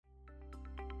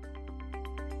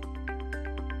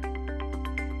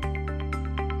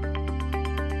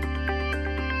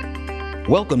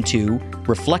Welcome to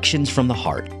Reflections from the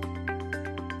Heart,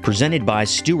 presented by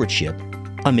Stewardship,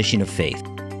 a mission of faith.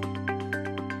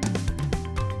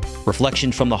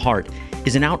 Reflections from the Heart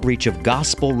is an outreach of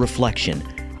gospel reflection,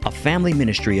 a family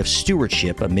ministry of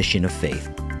Stewardship, a mission of faith.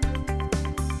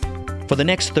 For the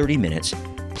next 30 minutes,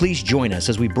 please join us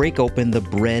as we break open the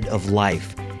bread of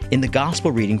life in the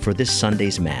gospel reading for this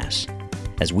Sunday's Mass,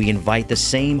 as we invite the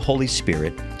same Holy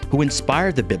Spirit who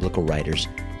inspired the biblical writers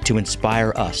to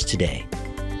inspire us today.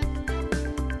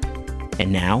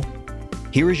 And now,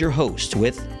 here is your host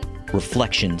with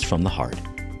Reflections from the Heart.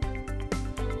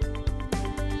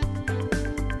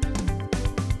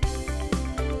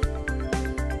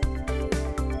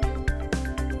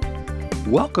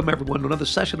 Welcome, everyone, to another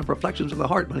session of Reflections from the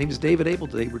Heart. My name is David Abel.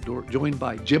 Today we're joined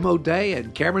by Jim O'Day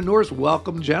and Cameron Norris.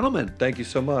 Welcome, gentlemen. Thank you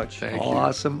so much. Thank you.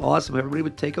 Awesome. Everybody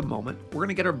would take a moment. We're going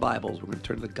to get our Bibles. We're going to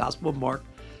turn to the Gospel of Mark,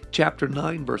 chapter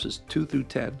 9, verses 2 through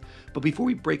 10. But before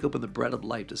we break open the bread of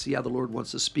life to see how the Lord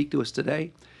wants to speak to us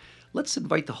today, let's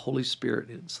invite the Holy Spirit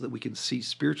in so that we can see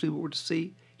spiritually what we're to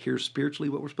see, hear spiritually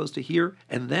what we're supposed to hear,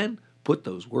 and then put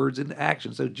those words into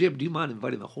action. So, Jim, do you mind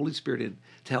inviting the Holy Spirit in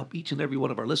to help each and every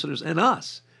one of our listeners and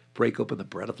us break open the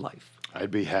bread of life?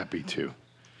 I'd be happy to.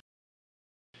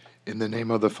 In the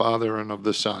name of the Father, and of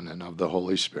the Son, and of the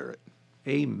Holy Spirit.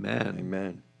 Amen.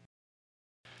 Amen.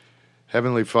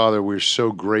 Heavenly Father, we're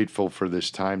so grateful for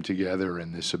this time together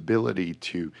and this ability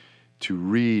to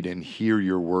read and hear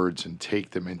your words and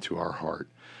take them into our heart.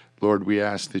 Lord, we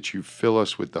ask that you fill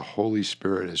us with the Holy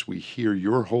Spirit as we hear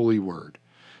your holy word.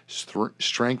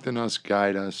 Strengthen us,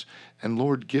 guide us, and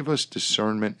Lord, give us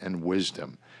discernment and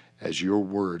wisdom as your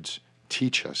words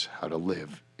teach us how to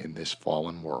live in this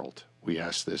fallen world. We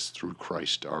ask this through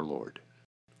Christ our Lord.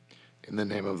 In the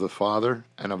name of the Father,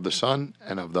 and of the Son,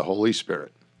 and of the Holy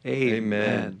Spirit.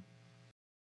 Amen.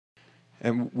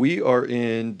 And we are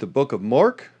in the book of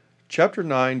Mark, chapter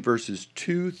 9, verses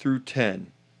 2 through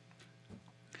 10.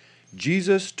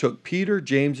 Jesus took Peter,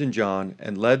 James, and John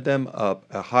and led them up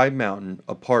a high mountain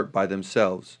apart by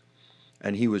themselves.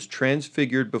 And he was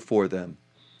transfigured before them,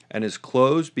 and his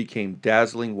clothes became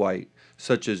dazzling white,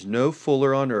 such as no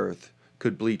fuller on earth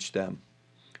could bleach them.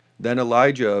 Then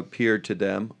Elijah appeared to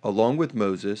them along with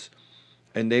Moses,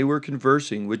 and they were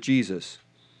conversing with Jesus.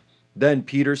 Then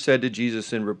Peter said to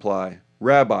Jesus in reply,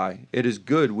 "Rabbi, it is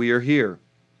good we are here.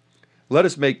 Let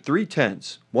us make 3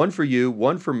 tents, one for you,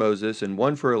 one for Moses, and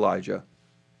one for Elijah."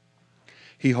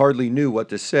 He hardly knew what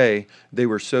to say, they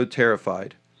were so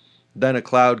terrified. Then a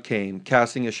cloud came,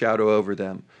 casting a shadow over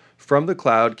them. From the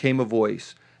cloud came a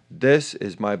voice, "This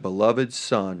is my beloved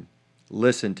Son.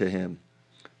 Listen to him."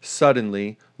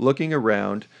 Suddenly, looking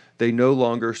around, they no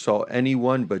longer saw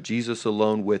anyone but Jesus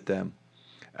alone with them.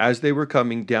 As they were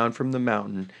coming down from the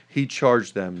mountain, he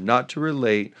charged them not to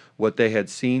relate what they had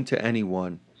seen to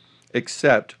anyone,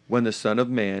 except when the Son of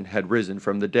Man had risen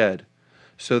from the dead.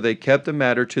 So they kept the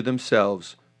matter to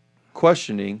themselves,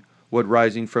 questioning what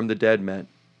rising from the dead meant.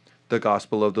 The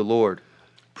Gospel of the Lord.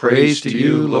 Praise to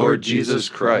you, Lord Jesus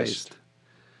Christ.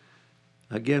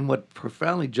 Again, what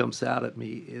profoundly jumps out at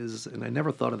me is, and I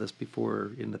never thought of this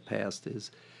before in the past, is,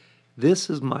 "This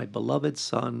is my beloved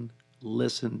Son,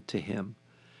 listen to him."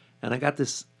 And I got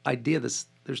this idea,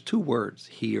 there's 2 words,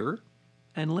 hear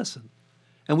and listen.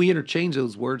 And we interchange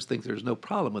those words, think there's no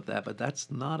problem with that, but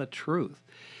that's not a truth.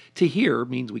 To hear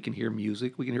means we can hear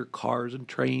music, we can hear cars and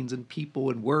trains and people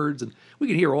and words, and we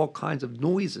can hear all kinds of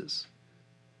noises.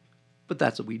 But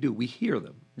that's what we do, we hear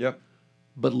them. Yep.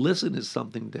 But listen is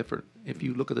something different. If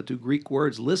you look at the 2 Greek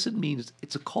words, listen means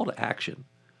it's a call to action.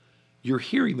 You're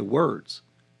hearing the words,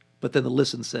 but then the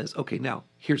listen says, okay, now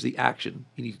here's the action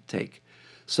you need to take.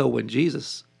 So when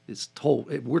Jesus is told,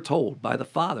 we're told by the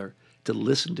Father to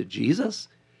listen to Jesus,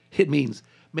 it means,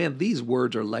 man, these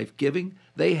words are life-giving,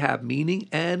 they have meaning,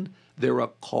 and they're a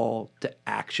call to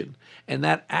action. And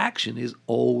that action is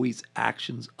always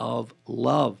actions of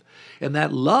love. And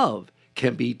that love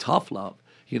can be tough love.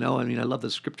 I love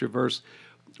the scripture verse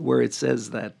where it says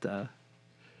that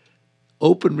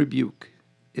open rebuke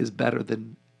is greater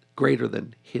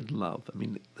than hidden love.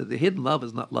 The hidden love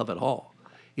is not love at all.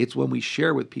 It's when we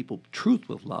share with people truth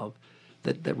with love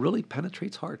that really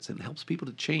penetrates hearts and helps people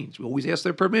to change. We always ask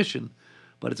their permission,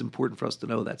 but it's important for us to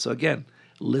know that. So again,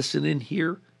 listen and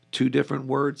hear, 2 different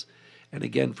words. And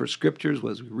again, for scriptures,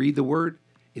 as we read the word,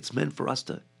 it's meant for us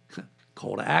to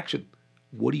call to action.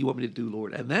 What do you want me to do,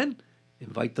 Lord? And then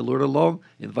invite the Lord along,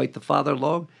 invite the Father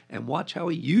along, and watch how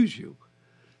he uses you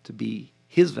to be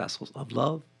his vessels of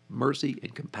love, mercy,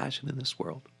 and compassion in this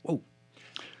world. Whoa.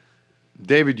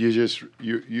 David,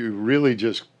 you really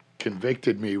just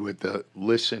convicted me with the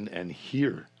listen and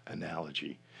hear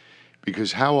analogy.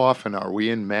 Because how often are we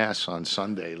in Mass on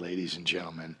Sunday, ladies and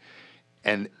gentlemen,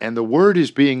 and the Word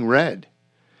is being read,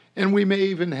 and we may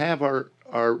even have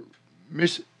our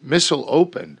missal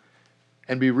open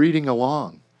and be reading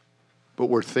along, but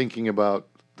we're thinking about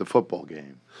the football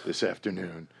game this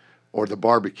afternoon or the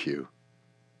barbecue.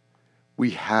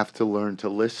 We have to learn to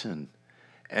listen.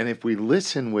 And if we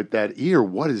listen with that ear,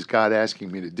 what is God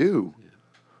asking me to do?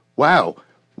 Wow,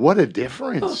 what a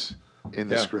difference in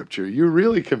the Scripture. You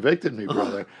really convicted me,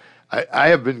 brother. I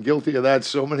have been guilty of that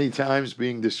so many times,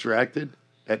 being distracted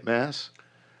at Mass.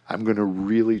 I'm going to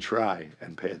really try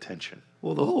and pay attention.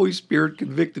 Well, the Holy Spirit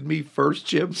convicted me first,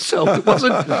 Jim. So it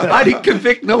wasn't, I didn't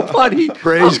convict nobody.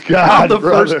 Praise God, I'm the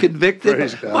brother. first convicted.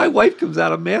 Praise God. My wife comes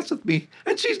out of Mass with me,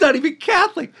 and she's not even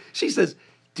Catholic. She says,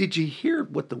 "Did you hear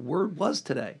what the word was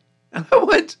today?" And I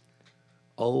went,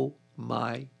 "Oh,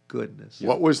 my goodness."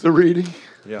 What was the reading?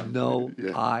 Yeah. No,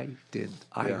 I didn't.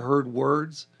 I heard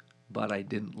words, but I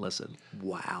didn't listen.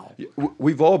 Wow.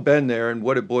 We've all been there, and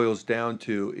what it boils down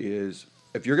to is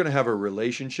if you're going to have a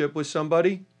relationship with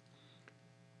somebody,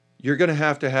 you're going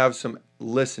to have some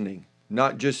listening,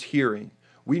 not just hearing.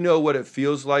 We know what it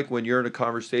feels like when you're in a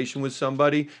conversation with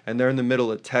somebody and they're in the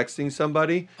middle of texting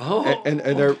somebody, and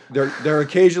they're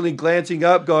occasionally glancing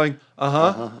up, going,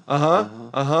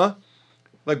 Like,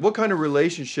 what kind of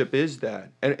relationship is that?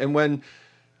 And when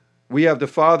we have the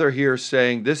Father here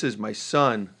saying, "This is my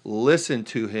Son, listen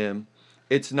to him,"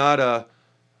 it's not a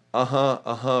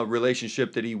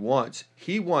relationship that he wants.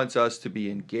 He wants us to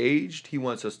be engaged. He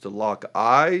wants us to lock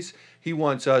eyes. He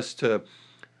wants us to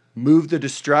move the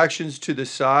distractions to the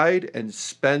side and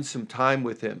spend some time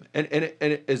with him. And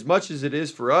as much as it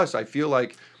is for us, I feel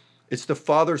like it's the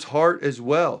Father's heart as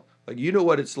well. Like, you know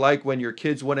what it's like when your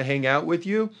kids want to hang out with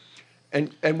you,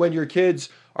 and when your kids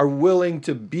are willing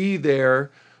to be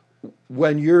there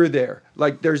when you're there.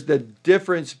 Like, there's the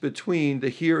difference between the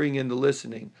hearing and the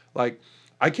listening. Like,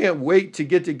 I can't wait to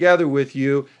get together with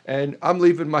you, and I'm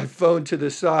leaving my phone to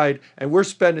the side, and we're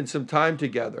spending some time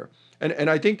together.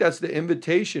 And I think that's the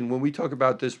invitation when we talk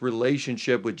about this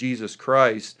relationship with Jesus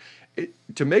Christ.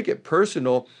 To make it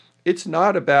personal, it's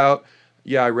not about,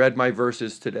 I read my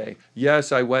verses today.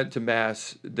 Yes, I went to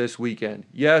Mass this weekend.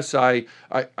 Yes, I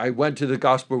went to the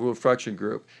Gospel Reflection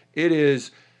Group. It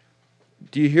is,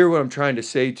 do you hear what I'm trying to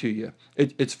say to you?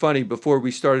 It's funny, before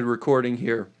we started recording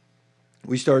here,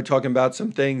 we started talking about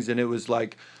some things, and it was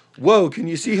like, whoa, can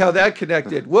you see how that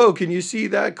connected? Whoa, can you see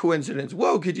that coincidence?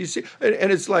 Whoa, could you see?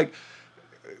 And it's like,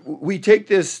 we take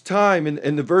this time,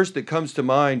 and the verse that comes to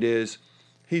mind is,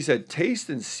 he said, "Taste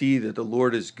and see that the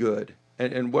Lord is good."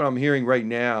 And what I'm hearing right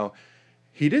now,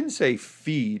 he didn't say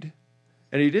feed,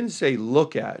 and he didn't say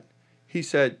look at. He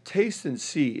said, taste and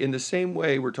see. In the same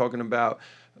way we're talking about,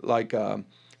 like,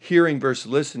 hearing versus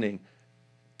listening.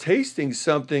 Tasting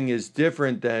something is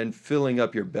different than filling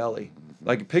up your belly.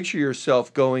 Like, picture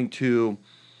yourself going to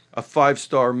a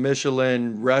 5-star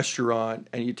Michelin restaurant,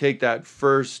 and you take that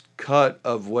first cut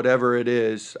of whatever it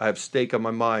is. I have steak on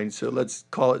my mind, so let's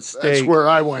call it steak. That's where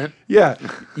I went. Yeah,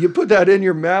 you put that in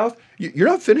your mouth. You're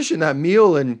not finishing that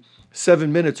meal in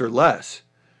 7 minutes or less.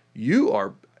 You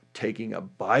are taking a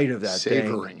bite of that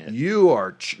Savoring thing.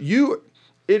 it.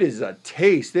 It is a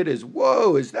taste. It is,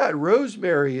 whoa, is that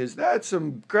rosemary? Is that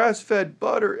some grass-fed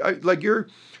butter?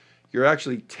 You're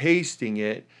actually tasting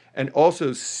it and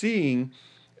also seeing.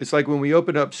 It's like when we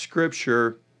open up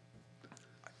Scripture,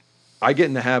 I get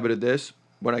in the habit of this.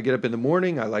 When I get up in the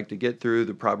morning, I like to get through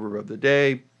the proverb of the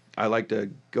day. I like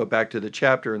to go back to the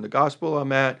chapter in the gospel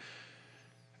I'm at.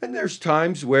 And there's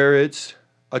times where it's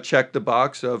a check the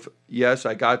box of, yes,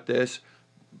 I got this.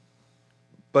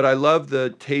 But I love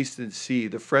the taste and see,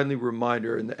 the friendly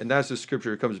reminder. And that's the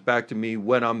Scripture that comes back to me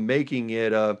when I'm making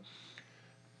it a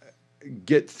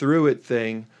get through it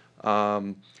thing.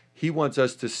 He wants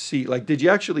us to see, like, did you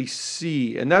actually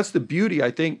see? And that's the beauty. I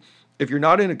think if you're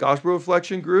not in a gospel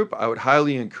reflection group, I would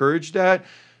highly encourage that.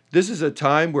 This is a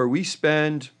time where we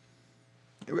spend,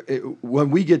 when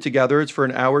we get together, it's for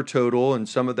an hour total, and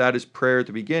some of that is prayer at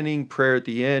the beginning, prayer at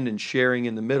the end, and sharing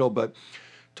in the middle. But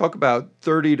talk about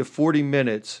 30 to 40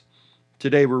 minutes.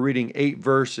 Today we're reading 8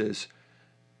 verses.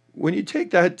 When you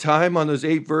take that time on those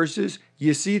 8 verses,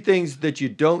 you see things that you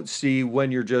don't see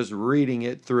when you're just reading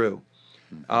it through.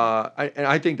 And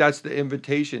I think that's the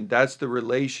invitation. That's the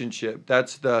relationship.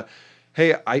 That's the,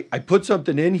 hey, I put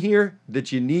something in here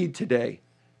that you need today.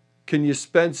 Can you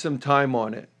spend some time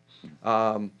on it?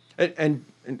 And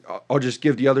I'll just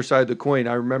give the other side of the coin.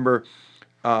 I remember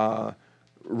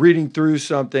reading through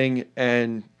something,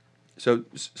 and so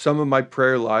some of my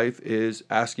prayer life is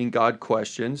asking God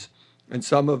questions. And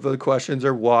some of the questions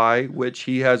are why, which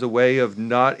he has a way of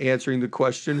not answering the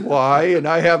question why. And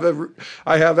I have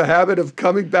a habit of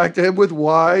coming back to him with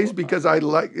whys because I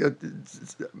like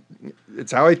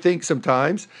it's how I think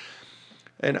sometimes.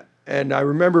 And I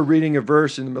remember reading a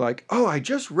verse and like, oh, I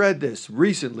just read this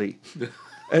recently.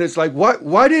 And it's like,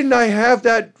 why didn't I have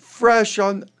that fresh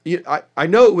on? I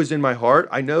know it was in my heart.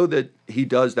 I know that he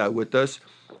does that with us.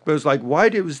 But it was like, why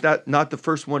was that not the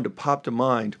first one to pop to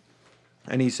mind?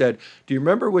 And he said, do you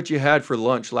remember what you had for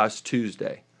lunch last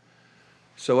Tuesday?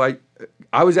 So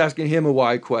I was asking him a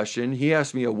why question. He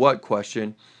asked me a what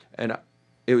question. And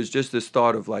it was just this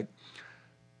thought of like,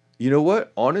 you know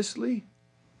what? Honestly,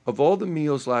 of all the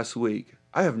meals last week,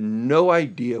 I have no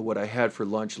idea what I had for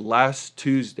lunch last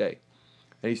Tuesday.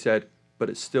 And he said, but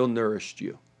it still nourished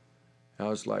you. And I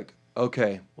was like,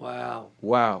 okay.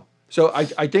 Wow. So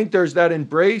I think there's that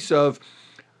embrace of,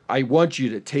 I want you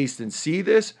to taste and see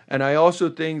this. And I also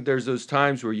think there's those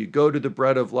times where you go to the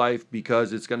bread of life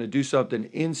because it's going to do something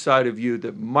inside of you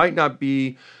that might not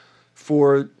be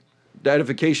for the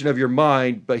edification of your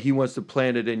mind, but he wants to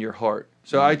plant it in your heart.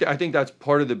 So I think that's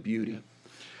part of the beauty.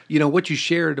 You know, what you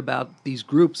shared about these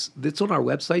groups, it's on our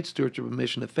website, Stewardship, a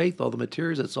Mission of Faith. All the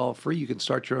materials, it's all free. You can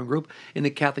start your own group. In the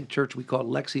Catholic Church, we call it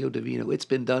Lectio Divina. It's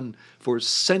been done for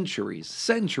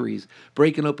centuries,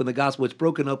 breaking open the gospel. It's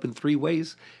broken open three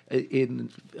ways.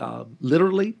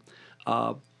 Literally,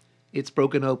 it's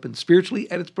broken open spiritually,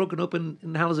 and it's broken open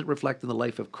in how does it reflect in the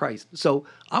life of Christ. So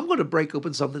I'm going to break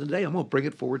open something today. I'm going to bring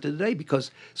it forward to today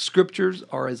because scriptures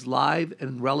are as live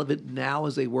and relevant now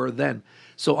as they were then.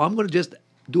 So I'm going to just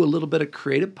do a little bit of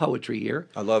creative poetry here.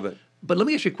 I love it. But let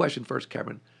me ask you a question first,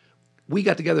 Cameron. We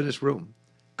got together in this room.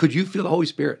 Could you feel the Holy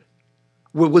Spirit?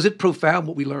 Was it profound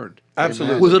what we learned?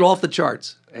 Absolutely. Was it off the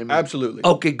charts? Amen. Absolutely.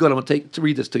 Okay, good. I'm going to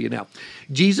read this to you now.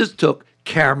 Jesus took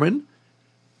Cameron,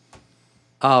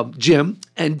 Jim,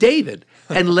 and David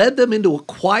and led them into a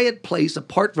quiet place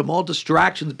apart from all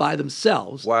distractions by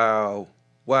themselves. Wow.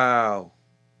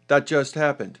 That just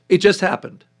happened. It just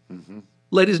happened. Mm-hmm.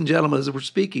 Ladies and gentlemen, as we're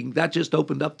speaking, that just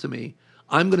opened up to me.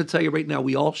 I'm going to tell you right now,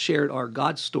 we all shared our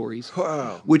God stories,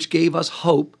 which gave us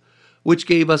hope, which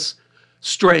gave us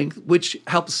strength, which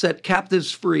helped set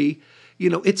captives free. You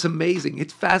know, it's amazing.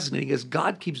 It's fascinating. As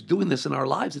God keeps doing this in our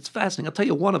lives, it's fascinating. I'll tell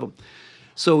you one of them.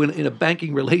 So in a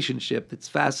banking relationship, it's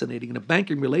fascinating. In a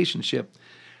banking relationship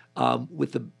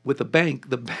with the bank,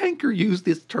 the banker used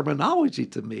this terminology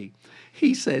to me.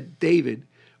 He said, David,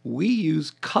 we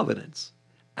use covenants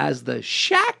as the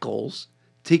shackles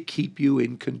to keep you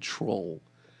in control.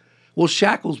 Well,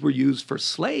 shackles were used for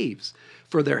slaves,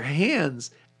 for their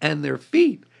hands and their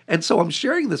feet. And so I'm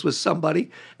sharing this with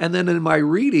somebody, and then in my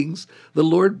readings, the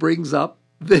Lord brings up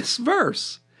this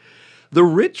verse. The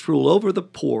rich rule over the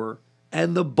poor,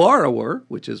 and the borrower,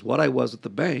 which is what I was at the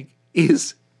bank,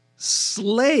 is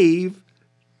slave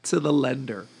to the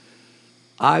lender.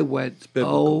 I went,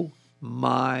 oh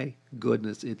my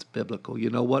goodness, it's biblical. You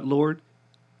know what, Lord?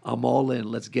 I'm all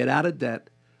in. Let's get out of debt.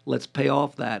 Let's pay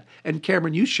off that. And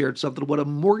Cameron, you shared something what a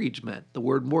mortgage meant, the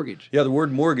word mortgage. Yeah, the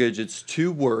word mortgage, it's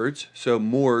two words. So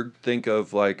morgue, think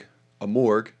of like a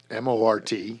morgue.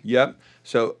 M-O-R-T. Yep.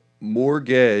 So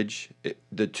mortgage,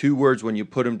 the two words, when you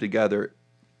put them together,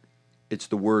 it's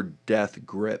the word death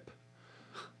grip.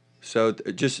 So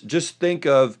just think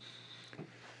of,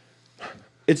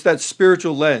 it's that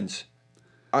spiritual lens.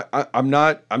 I'm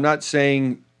not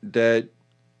saying that,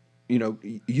 you know,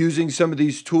 using some of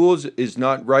these tools is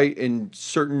not right in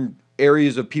certain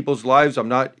areas of people's lives. I'm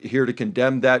not here to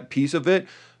condemn that piece of it,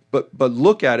 but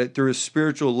look at it through a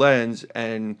spiritual lens.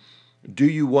 And do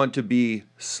you want to be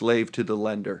slave to the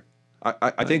lender?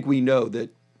 I think we know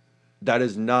that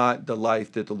is not the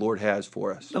life that the Lord has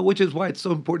for us. No, which is why it's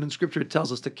so important in Scripture. It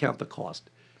tells us to count the cost.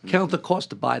 Count the cost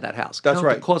to buy that house. That's count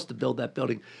right. the cost to build that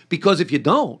building. Because if you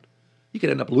don't, you could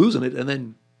end up losing it, and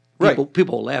then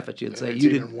people will laugh at you and say, it's you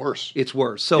even didn't. worse. It's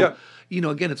worse. So,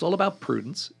 again, it's all about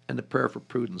prudence and the prayer for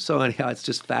prudence. So anyhow, it's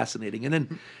just fascinating. And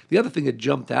then the other thing that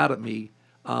jumped out at me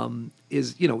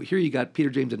is, here you got Peter,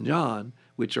 James, and John,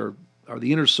 which are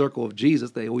the inner circle of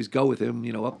Jesus. They always go with him,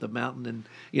 up the mountain and,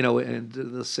 and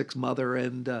the sick mother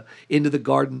and into the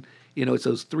garden. It's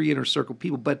those three inner circle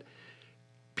people. But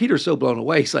Peter's so blown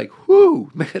away. He's like, whoo,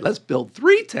 man, let's build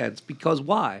 3 tents. Because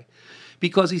why?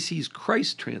 Because he sees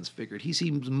Christ transfigured. He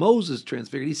sees Moses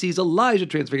transfigured. He sees Elijah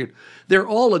transfigured. They're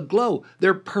all aglow.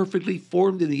 They're perfectly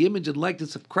formed in the image and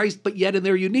likeness of Christ, but yet in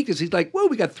their uniqueness, he's like, whoa,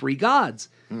 we got 3 gods.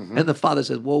 Mm-hmm. And the Father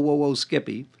says, whoa,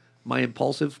 Skippy, my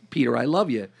impulsive Peter, I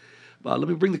love you. Let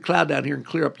me bring the cloud down here and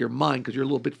clear up your mind because you're a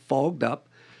little bit fogged up.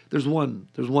 There's one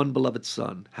beloved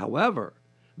Son. However,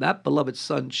 that beloved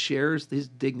Son shares his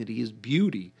dignity, his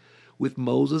beauty with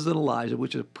Moses and Elijah,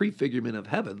 which is a prefigurement of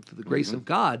heaven through the grace of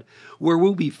God, where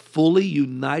we'll be fully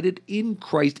united in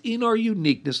Christ, in our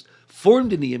uniqueness,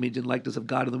 formed in the image and likeness of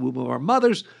God in the womb of our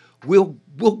mothers. We'll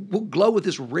glow with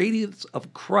this radiance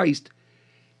of Christ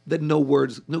that no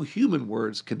human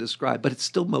words can describe. But it's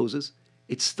still Moses.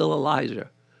 It's still Elijah.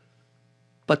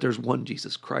 But there's one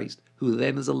Jesus Christ who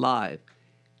then is alive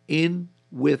in,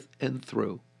 with, and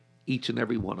through each and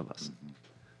every one of us.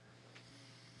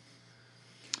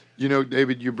 You know,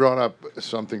 David, you brought up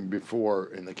something before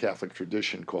in the Catholic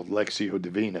tradition called Lectio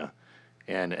Divina.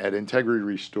 And at Integrity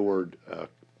Restored,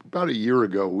 about a year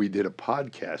ago, we did a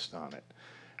podcast on it.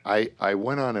 I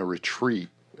went on a retreat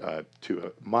to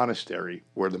a monastery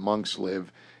where the monks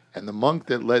live, and the monk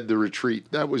that led the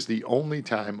retreat, that was the only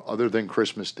time other than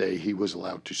Christmas Day he was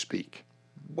allowed to speak.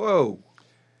 Whoa.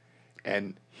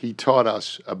 And he taught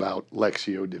us about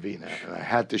Lectio Divina, and I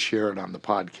had to share it on the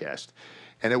podcast.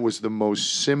 And it was the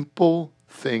most simple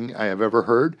thing I have ever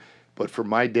heard, but for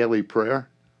my daily prayer,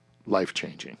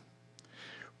 life-changing.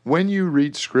 When you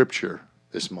read Scripture,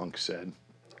 this monk said,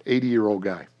 80-year-old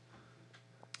guy,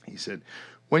 he said,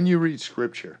 when you read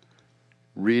Scripture,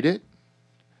 read it,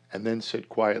 and then sit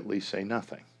quietly, say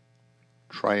nothing.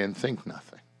 Try and think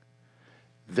nothing.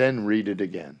 Then read it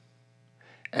again,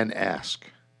 and ask,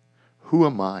 who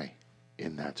am I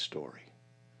in that story?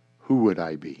 Who would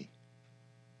I be?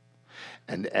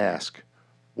 And ask,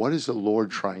 what is the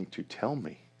Lord trying to tell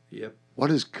me? Yep. What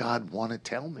does God want to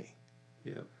tell me?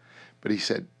 Yep. But he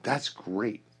said, that's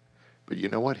great. But you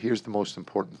know what? Here's the most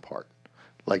important part.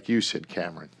 Like you said,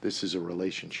 Cameron, this is a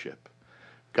relationship.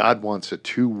 God wants a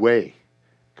two-way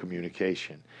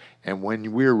communication. And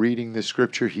when we're reading the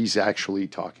Scripture, he's actually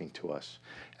talking to us.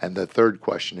 And the third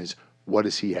question is, what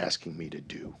is he asking me to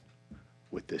do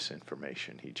with this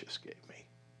information he just gave me?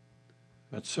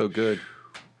 That's so good.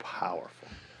 Powerful.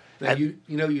 Now,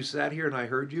 you sat here and I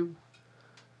heard you.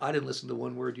 I didn't listen to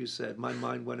one word you said. My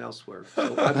mind went elsewhere.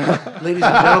 So,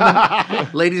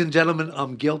 ladies and gentlemen,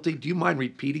 I'm guilty. Do you mind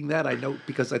repeating that? I know,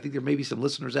 because I think there may be some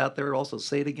listeners out there also.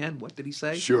 Say it again. What did he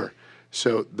say? Sure.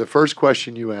 So the first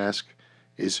question you ask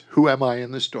is, who am I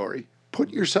in the story? Put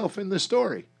yourself in the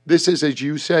story. This is, as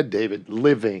you said, David,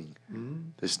 living.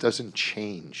 This doesn't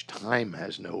change. Time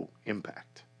has no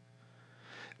impact.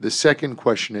 The second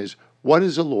question is, what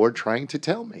is the Lord trying to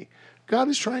tell me? God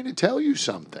is trying to tell you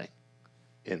something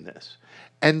in this.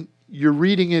 And you're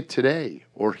reading it today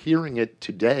or hearing it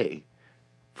today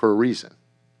for a reason.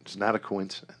 It's not a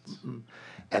coincidence.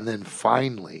 And then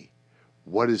finally,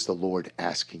 what is the Lord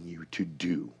asking you to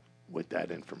do with that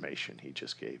information he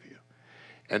just gave you?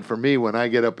 And for me, when I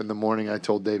get up in the morning, I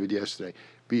told David yesterday,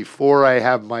 before I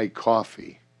have my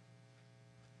coffee,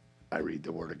 I read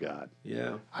the Word of God.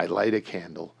 Yeah. I light a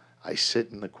candle, I sit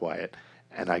in the quiet,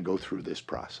 and I go through this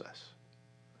process.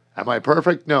 Am I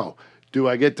perfect? No. Do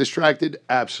I get distracted?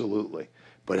 Absolutely.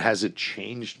 But has it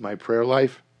changed my prayer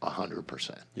life?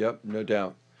 100%. Yep, no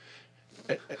doubt.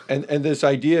 And this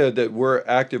idea that we're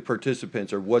active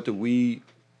participants, or what do we,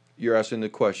 you're asking the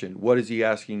question, what is he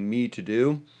asking me to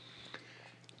do?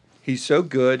 He's so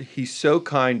good. He's so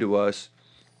kind to us.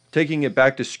 Taking it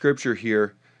back to Scripture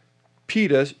here,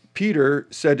 Peter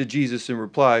said to Jesus in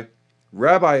reply,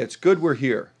 Rabbi, it's good we're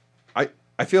here.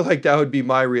 I feel like that would be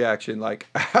my reaction. Like,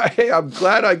 hey, I'm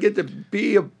glad I get to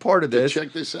be a part of this.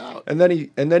 Check this out. And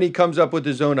then he comes up with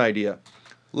his own idea.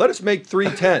 Let us make 3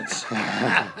 tents.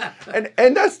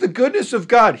 and that's the goodness of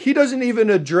God. He doesn't even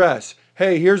address,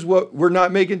 hey, here's what, we're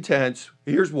not making tents.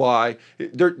 Here's why.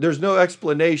 There's no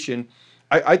explanation.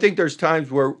 I think there's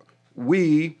times where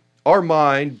our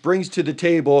mind brings to the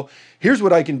table, here's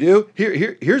what I can do.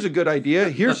 Here's a good idea.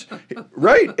 Here's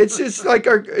right. It's just like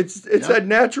it's that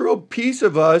natural piece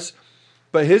of us,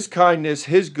 but his kindness,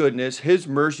 his goodness, his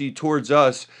mercy towards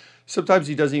us, sometimes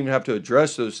he doesn't even have to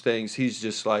address those things. He's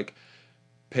just like,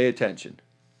 pay attention.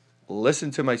 Listen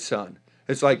to my son.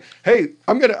 It's like, hey,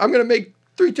 I'm gonna make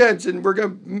 3 tents, and we're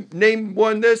gonna name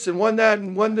one this and one that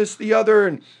and one this the other.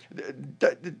 And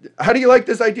how do you like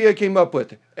this idea I came up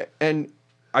with? And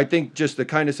I think just the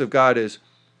kindness of God is,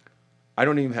 I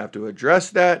don't even have to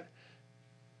address that.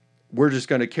 We're just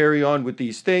going to carry on with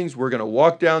these things. We're going to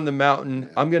walk down the mountain.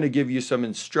 I'm going to give you some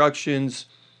instructions.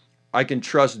 I can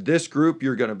trust this group.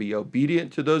 You're going to be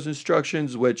obedient to those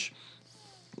instructions, which,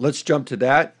 let's jump to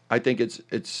that. I think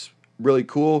it's really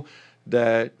cool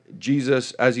that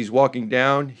Jesus, as he's walking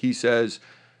down, he says,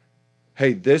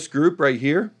 hey, this group right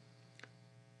here,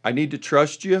 I need to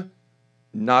trust you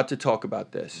not to talk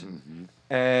about this.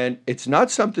 And it's not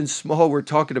something small we're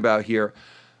talking about here.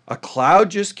 A cloud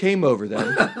just came over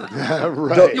them.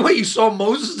 Right. Wait, you saw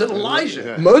Moses and Elijah.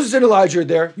 Yeah. Moses and Elijah are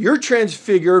there. You're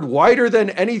transfigured, whiter than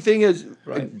anything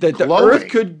that the Glowing. earth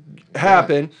could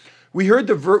happen. We heard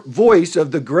the voice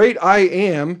of the great I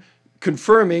Am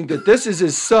confirming that this is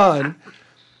his son.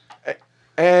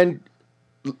 And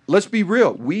let's be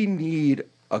real. We need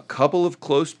a couple of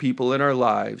close people in our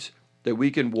lives that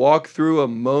we can walk through a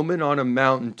moment on a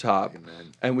mountaintop.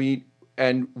 Amen.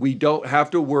 And we don't have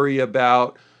to worry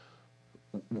about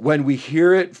when we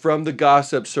hear it from the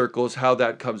gossip circles, how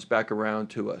that comes back around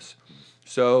to us.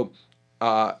 So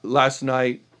last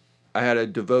night I had a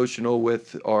devotional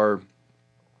with our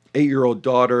 8-year-old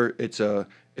daughter. It's a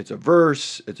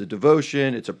verse, it's a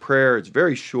devotion, it's a prayer. It's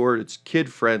very short, it's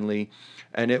kid friendly,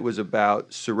 and it was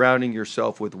about surrounding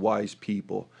yourself with wise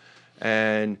people.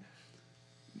 And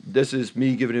this is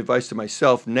me giving advice to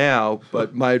myself now,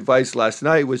 but my advice last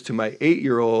night was to my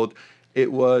 8-year-old.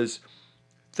 It was,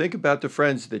 think about the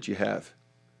friends that you have.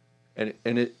 And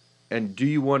do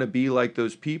you want to be like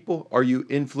those people? Are you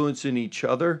influencing each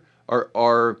other?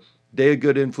 Are they a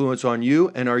good influence on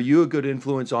you? And are you a good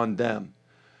influence on them?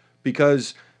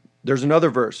 Because there's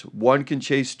another verse. 1 can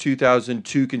chase 2,000,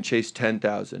 2 can chase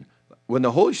 10,000. When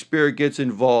the Holy Spirit gets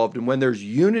involved and when there's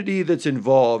unity that's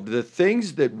involved, the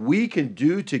things that we can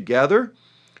do together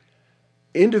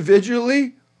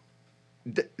individually,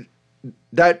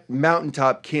 that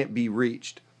mountaintop can't be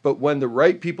reached. But when the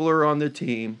right people are on the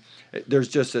team, there's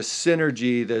just a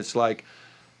synergy that's like,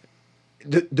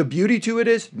 the beauty to it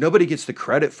is nobody gets the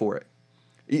credit for it.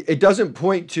 It doesn't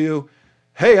point to,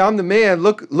 hey, I'm the man.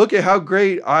 Look at how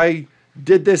great I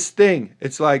did this thing.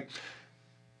 It's like,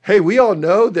 hey, we all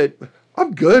know that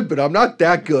I'm good, but I'm not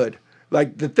that good.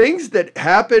 Like the things that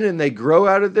happen and they grow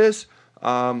out of this,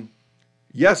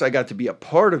 yes, I got to be a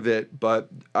part of it, but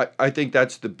I think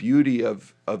that's the beauty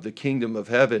of the kingdom of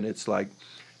heaven. It's like,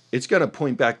 it's going to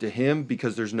point back to him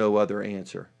because there's no other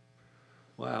answer.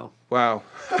 Wow. Wow.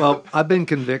 Well, I've been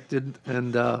convicted,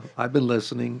 and I've been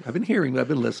listening. I've been hearing, but I've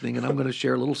been listening, and I'm going to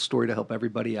share a little story to help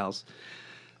everybody else.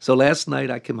 So last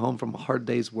night I came home from a hard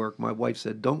day's work. My wife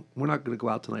said, we're not going to go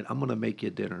out tonight. I'm going to make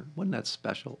you dinner. Wasn't that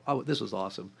special? Oh, this was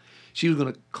awesome. She was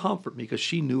going to comfort me because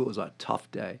she knew it was a tough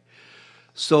day.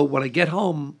 So when I get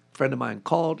home, a friend of mine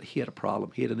called. He had a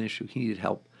problem. He had an issue. He needed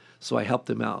help. So I helped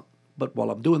him out. But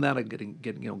while I'm doing that, I'm getting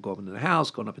going into the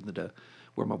house, going up into the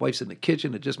where my wife's in the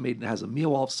kitchen. It just has a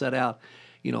meal all set out.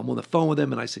 I'm on the phone with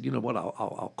him, and I said, you know what?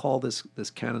 I'll call this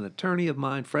canon attorney of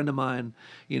mine, friend of mine.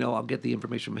 I'll get the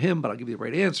information from him, but I'll give you the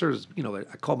right answers.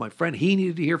 I called my friend. He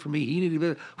needed to hear from me. He needed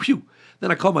to. Whew.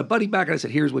 Then I called my buddy back, and I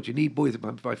said, here's what you need, boys.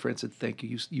 My friend said, thank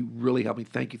you. You really helped me.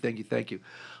 Thank you.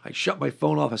 I shut my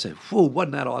phone off. I said, whoa,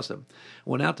 wasn't that awesome? I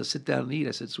went out to sit down and eat.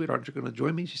 I said, sweetheart, aren't you going to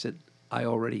join me? She said, I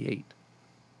already ate.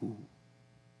 Ooh.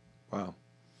 Wow.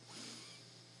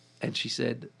 And she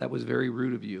said, that was very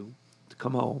rude of you to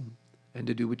come home and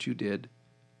to do what you did.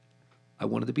 I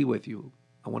wanted to be with you.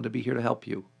 I wanted to be here to help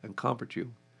you and comfort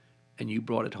you. And you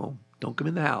brought it home. Don't come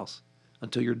in the house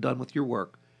until you're done with your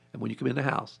work. And when you come in the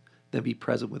house, then be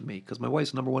present with me. Because my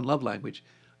wife's number one love language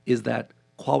is that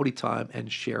quality time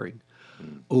and sharing.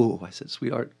 Oh, I said,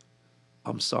 sweetheart,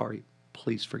 I'm sorry.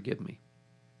 Please forgive me.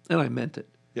 And I meant it.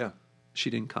 Yeah.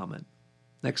 She didn't comment.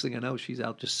 Next thing I know, she's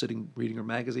out just sitting, reading her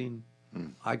magazine.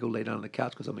 I go lay down on the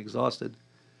couch because I'm exhausted.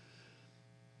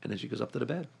 And then she goes up to the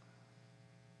bed.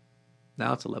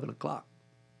 Now it's 11 o'clock.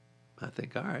 I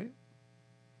think, all right.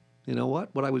 You know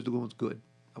what? What I was doing was good.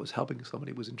 I was helping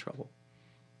somebody who was in trouble.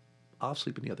 I'll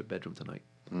sleep in the other bedroom tonight.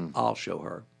 I'll show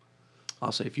her.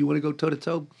 I'll say, if you want to go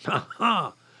toe-to-toe,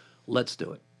 let's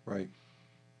do it. Right.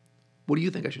 What do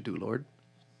you think I should do, Lord?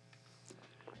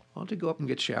 Why don't you go up and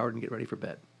get showered and get ready for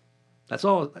bed? That's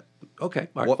all. Okay.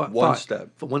 All right, fine. One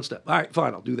step. For one step. All right,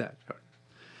 fine. I'll do that.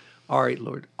 All right,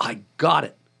 Lord. I got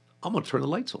it. I'm going to turn the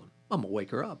lights on. I'm going to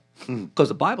wake her up. Because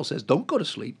the Bible says, don't go to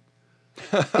sleep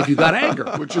if you got anger.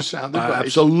 Which is sound advice.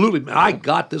 Absolutely. I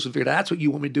got this. That's what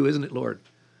you want me to do, isn't it, Lord?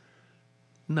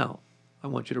 No. I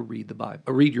want you to read the Bible.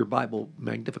 Read your Bible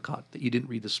Magnificat that you didn't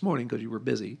read this morning because you were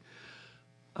busy.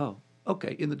 Oh,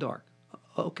 okay. In the dark.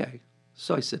 Okay.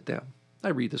 So I sit down. I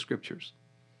read the scriptures.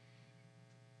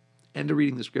 End of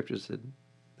reading the scriptures, said,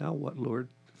 now what, Lord?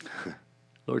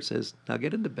 Lord says, now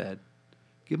get into bed.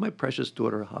 Give my precious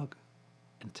daughter a hug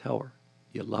and tell her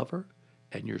you love her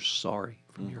and you're sorry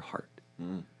from your heart.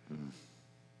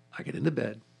 I get into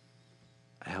bed.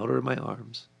 I held her in my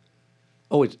arms.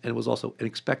 Oh, and it was also, and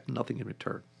expect nothing in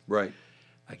return. Right.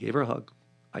 I gave her a hug.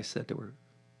 I said to her,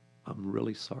 I'm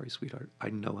really sorry, sweetheart. I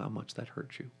know how much that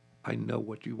hurt you. I know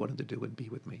what you wanted to do and be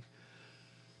with me.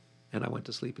 And I went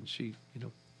to sleep, and she,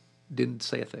 didn't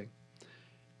say a thing.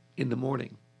 In the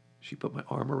morning, She put my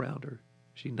arm around her.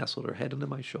 She nestled her head into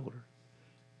my shoulder.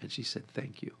 And she said,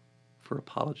 thank you for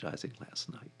apologizing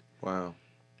last night. Wow.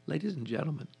 Ladies and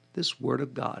gentlemen, this Word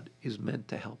of God is meant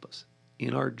to help us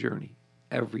in our journey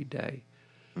every day.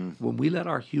 When we let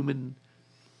our human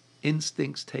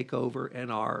instincts take over and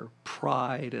our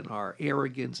pride and our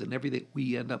arrogance and everything,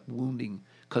 we end up wounding.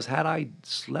 Because had I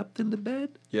slept in the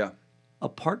bed, Yeah.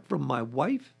 apart from my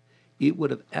wife, it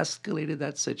would have escalated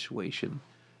that situation.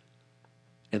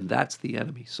 And that's the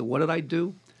enemy. So what did I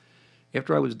do?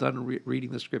 After I was done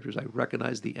reading the scriptures, I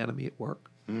recognized the enemy at work.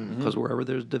 Because wherever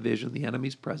there's division, the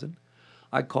enemy's present.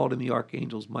 I called in the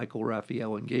archangels Michael,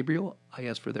 Raphael, and Gabriel. I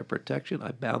asked for their protection.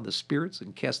 I bound the spirits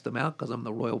and cast them out because I'm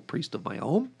the royal priest of my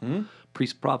home,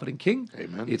 priest, prophet, and king.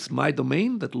 Amen. It's my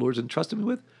domain that the Lord's entrusted me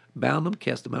with. Bound them,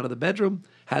 cast them out of the bedroom,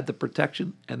 had the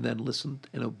protection, and then listened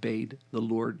and obeyed the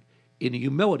Lord in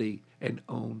humility and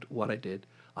owned what I did.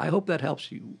 I hope that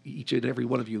helps you, each and every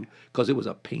one of you, because it was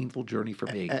a painful journey for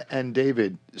me. And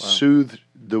David soothed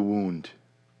the wound.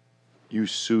 You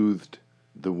soothed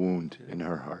the wound in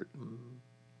her heart.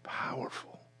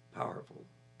 Powerful. Powerful.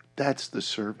 That's the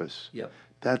service. Yep.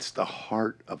 That's the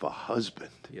heart of a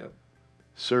husband. Yep.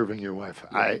 Serving your wife.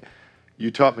 You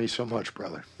taught me so much,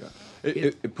 brother. Yeah.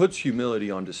 It puts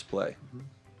humility on display.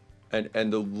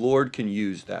 And the Lord can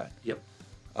use that. Yep.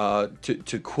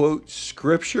 To quote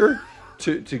scripture,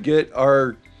 to get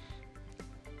our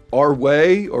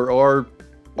way or our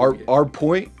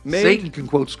point made. Satan can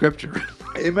quote scripture.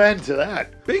 Amen to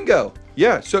that. Bingo.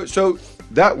 Yeah. So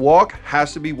that walk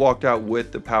has to be walked out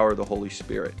with the power of the Holy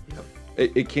Spirit.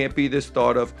 Yep. It can't be this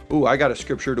thought of, "Ooh, I got a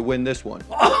scripture to win this one."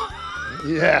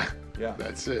 Yeah. Yeah.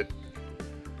 That's it.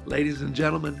 Ladies and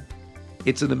gentlemen,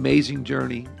 it's an amazing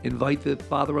journey. Invite the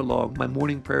Father along. My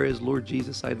morning prayer is, Lord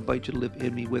Jesus, I invite you to live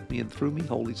in me, with me, and through me.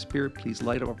 Holy Spirit, please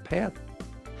light our path.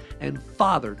 And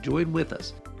Father, join with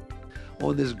us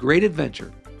on this great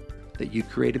adventure that you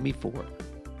created me for.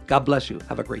 God bless you.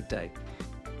 Have a great day.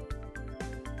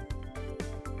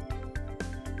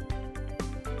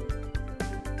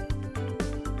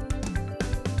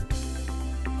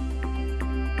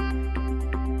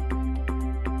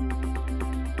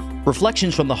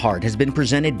 Reflections from the Heart has been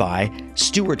presented by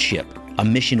Stewardship, a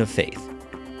mission of faith.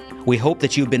 We hope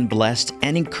that you've been blessed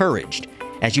and encouraged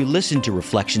as you listen to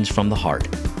Reflections from the Heart.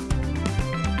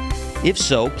 If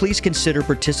so, please consider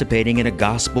participating in a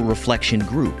gospel reflection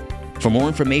group. For more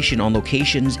information on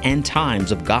locations and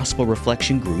times of gospel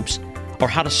reflection groups, or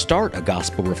how to start a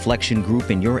gospel reflection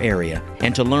group in your area,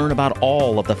 and to learn about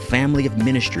all of the family of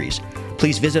ministries,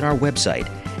 please visit our website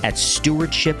at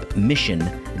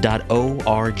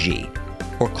stewardshipmission.org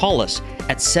or call us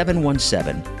at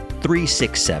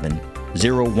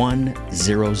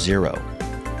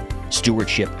 717-367-0100.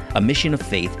 Stewardship, a mission of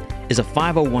faith, is a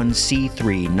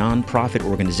 501c3 nonprofit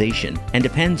organization and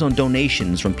depends on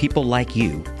donations from people like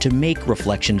you to make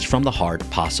Reflections from the Heart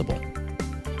possible.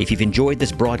 If you've enjoyed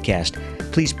this broadcast,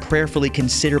 please prayerfully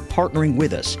consider partnering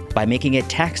with us by making a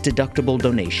tax-deductible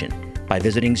donation by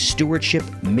visiting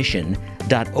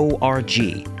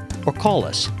stewardshipmission.org or call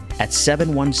us at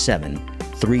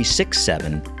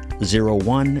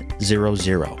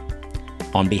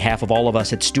 717-367-0100. On behalf of all of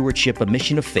us at Stewardship, a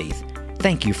mission of faith,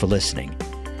 thank you for listening.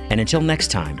 And until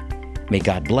next time, may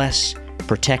God bless,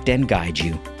 protect, and guide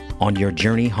you on your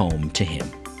journey home to Him.